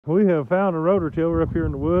We have found a rototiller up here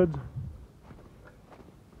in the woods,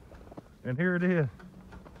 and here it is.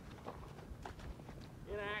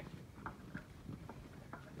 In action.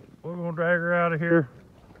 We're gonna drag her out of here.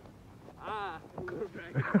 We're gonna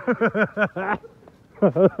drag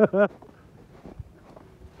her.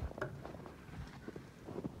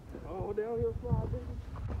 Oh, downhill slide, baby.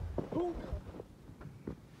 Ooh.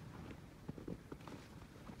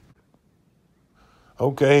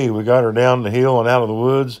 Okay, we got her down the hill and out of the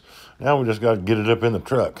woods. Now we just got to get it up in the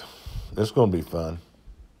truck. It's going to be fun.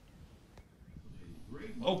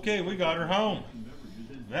 Okay, we got her home.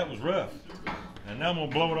 That was rough. And now I'm going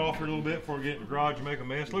to blow it off here a little bit before we get in the garage and make a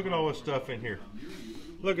mess. Look at all this stuff in here.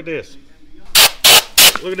 Look at this.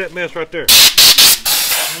 Look at that mess right there.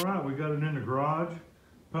 All right, we got it in the garage.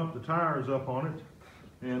 Pumped the tires up on it.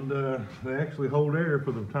 And they actually hold air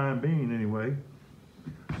for the time being anyway.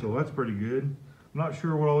 So that's pretty good. I'm not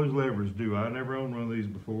sure what all these levers do. I never owned one of these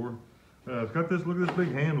before. It's got this, look at this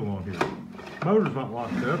big handle on here. Motor's not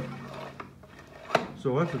locked up.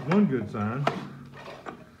 So that's one good sign.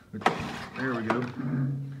 There we go.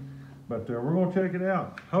 But we're gonna check it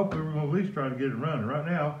out. Hopefully we're gonna at least try to get it running. Right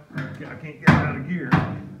now, I can't get it out of gear.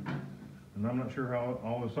 And I'm not sure how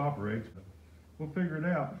all this operates, but we'll figure it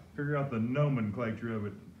out. Figure out the nomenclature of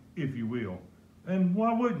it, if you will. And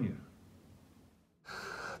why wouldn't you?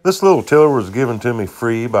 This little tiller was given to me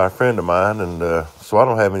free by a friend of mine, and so I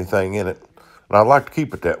don't have anything in it. And I'd like to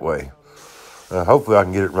keep it that way. Hopefully I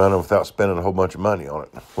can get it running without spending a whole bunch of money on it.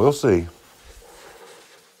 We'll see.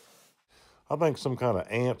 I think some kind of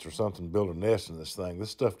ants or something built a nest in this thing. This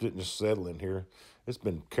stuff didn't just settle in here. It's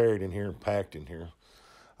been carried in here and packed in here.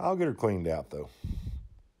 I'll get her cleaned out, though.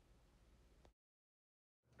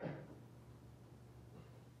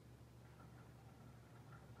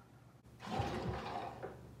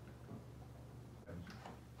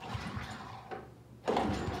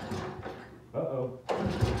 Uh-oh.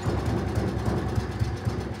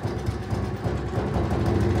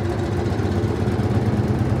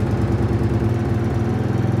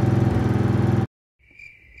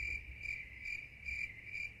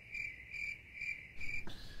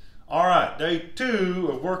 All right, day 2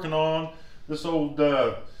 of working on this old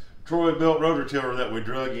Troy-Bilt rototiller that we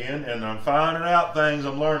drug in, and I'm finding out things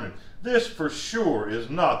I'm learning. This for sure is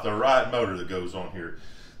not the right motor that goes on here.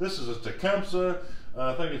 This is a Tecumseh,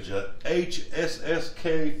 I think it's a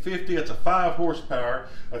HSSK50. It's a 5 horsepower.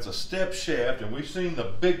 That's a step shaft, and we've seen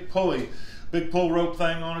the big pull rope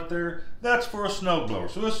thing on it there. That's for a snowblower.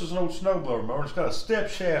 So this is an old snowblower mower. It's got a step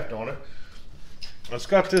shaft on it. It's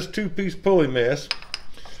got this 2-piece pulley mess,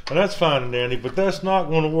 and that's fine and dandy, but that's not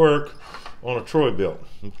going to work on a Troy-Bilt,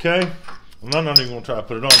 okay? And I'm not even going to try to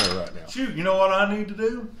put it on there right now. Shoot, you know what I need to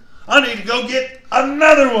do? I need to go get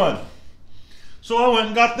another one. So I went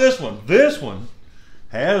and got this one. This one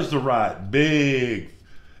has the right big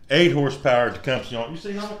 8 horsepower Tecumseh on it. You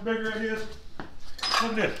see how much bigger it is?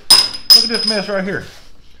 Look at this. Look at this mess right here.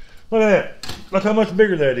 Look at that. Look how much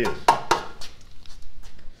bigger that is.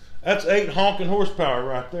 That's 8 honking horsepower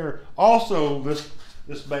right there. Also, this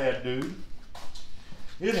bad dude,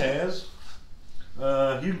 it has,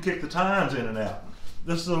 you can kick the tines in and out.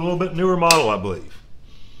 This is a little bit newer model, I believe.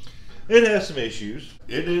 It has some issues.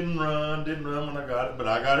 It didn't run when I got it, but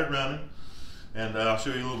I got it running. And I'll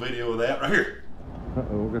show you a little video of that right here.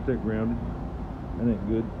 Uh-oh, got that grounded. That ain't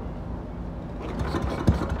good.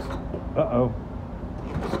 Uh-oh.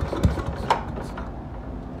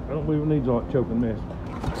 I don't believe it needs all that choking mess.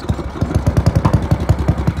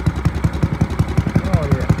 Oh,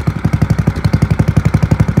 yeah.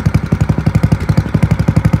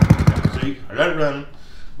 See, I got it running.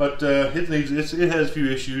 But it has a few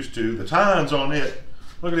issues too. The tines on it,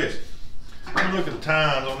 look at this. Let me look at the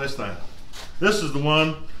tines on this thing. This is the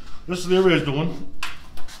one, this is the original one.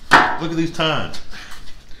 Look at these tines.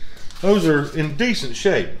 Those are in decent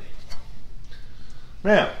shape.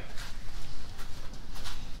 Now,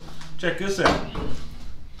 check this out.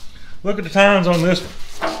 Look at the tines on this one.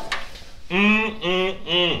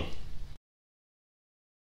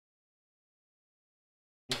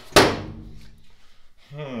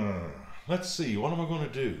 Let's see, what am I going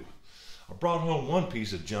to do? I brought home one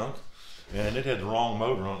piece of junk, and it had the wrong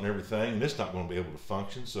motor on it and everything, and it's not going to be able to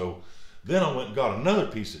function. So then I went and got another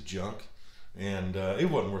piece of junk, and it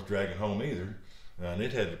wasn't worth dragging home either. And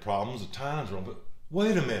it had the problems, the tines were on. But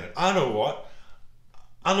wait a minute, I know what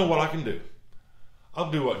I can do.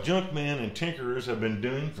 I'll do what junk men and tinkerers have been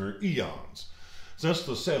doing for eons, since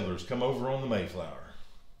the settlers come over on the Mayflower.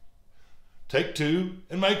 Take 2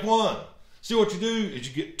 and make 1. See, what you do is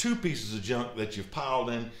you get 2 pieces of junk that you've piled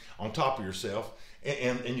in on top of yourself,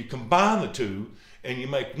 and you combine the 2, and you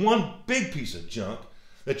make 1 big piece of junk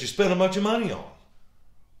that you spend a bunch of money on.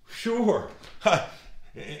 Sure.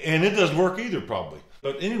 And it doesn't work either, probably.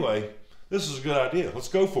 But anyway, this is a good idea. Let's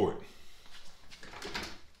go for it.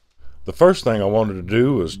 The first thing I wanted to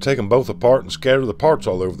do was take them both apart and scatter the parts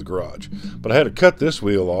all over the garage. But I had to cut this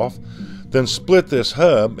wheel off, then split this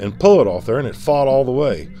hub and pull it off there, and it fought all the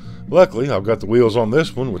way. Luckily, I've got the wheels on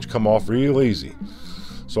this one, which come off real easy.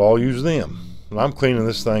 So I'll use them. And I'm cleaning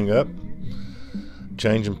this thing up,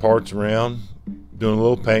 changing parts around, doing a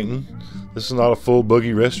little painting. This is not a full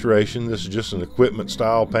boogie restoration. This is just an equipment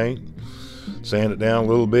style paint. Sand it down a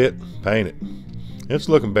little bit, paint it. It's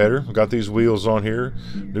looking better. I've got these wheels on here,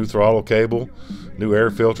 new throttle cable, new air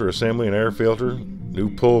filter assembly and air filter,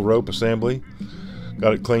 new pull rope assembly.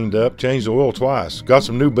 Got it cleaned up, changed the oil twice. Got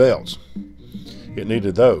some new belts. It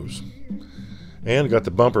needed those. And got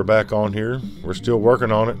the bumper back on here. We're still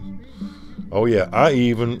working on it. Oh yeah, I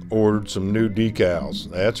even ordered some new decals.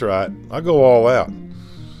 That's right, I go all out.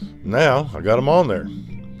 Now I got them on there.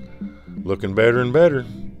 Looking better and better.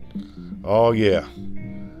 Oh yeah.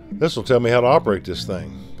 This will tell me how to operate this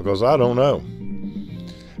thing, because I don't know.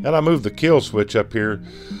 And I moved the kill switch up here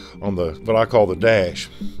on the what I call the dash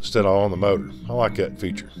instead of on the motor. I like that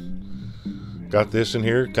feature. Got this in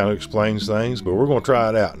here, kind of explains things, but we're going to try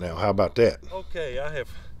it out now. How about that? Okay, I have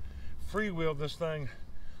freewheeled this thing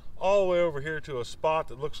all the way over here to a spot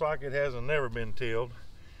that looks like it hasn't never been tilled,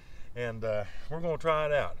 and we're going to try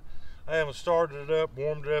it out. I haven't started it up,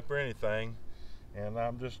 warmed it up or anything, and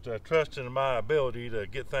I'm just trusting in my ability to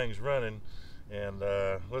get things running, and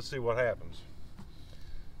let's see what happens.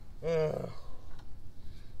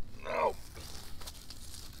 No.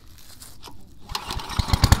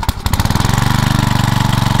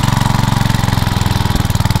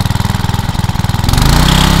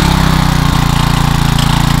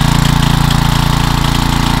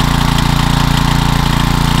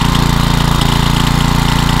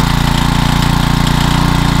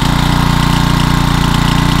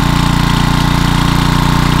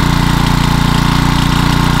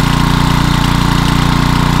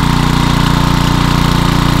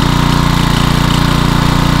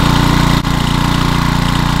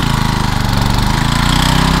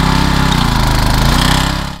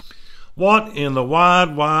 What in the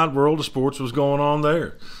wide, wide world of sports was going on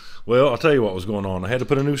there? Well, I'll tell you what was going on. I had to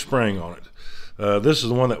put a new spring on it. This is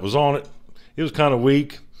the one that was on it. It was kind of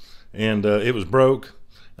weak, and it was broke,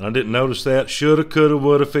 and I didn't notice that. Shoulda, coulda,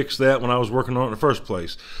 woulda fixed that when I was working on it in the first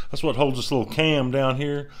place. That's what holds this little cam down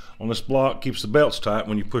here on this block, keeps the belts tight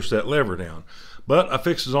when you push that lever down. But I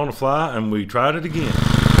fixed it on the fly, and we tried it again.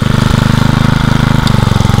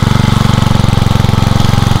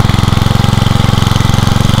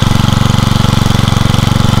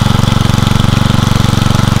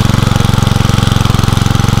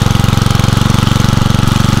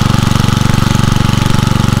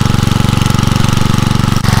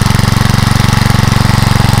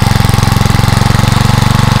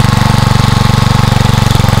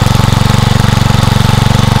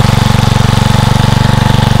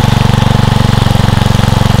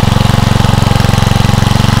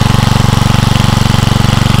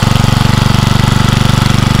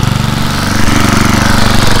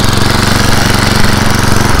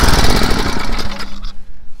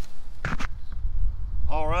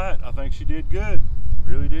 She did good,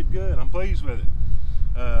 really did good. I'm pleased with it.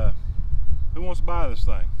 Who wants to buy this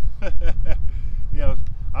thing? You know,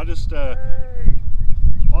 I just Hey,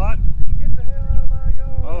 what? get the hell out of my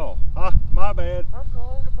yard. Oh, my bad. I'm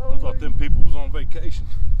calling the I police. thought them people was on vacation.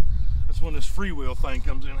 That's when this freewheel thing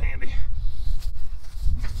comes in handy.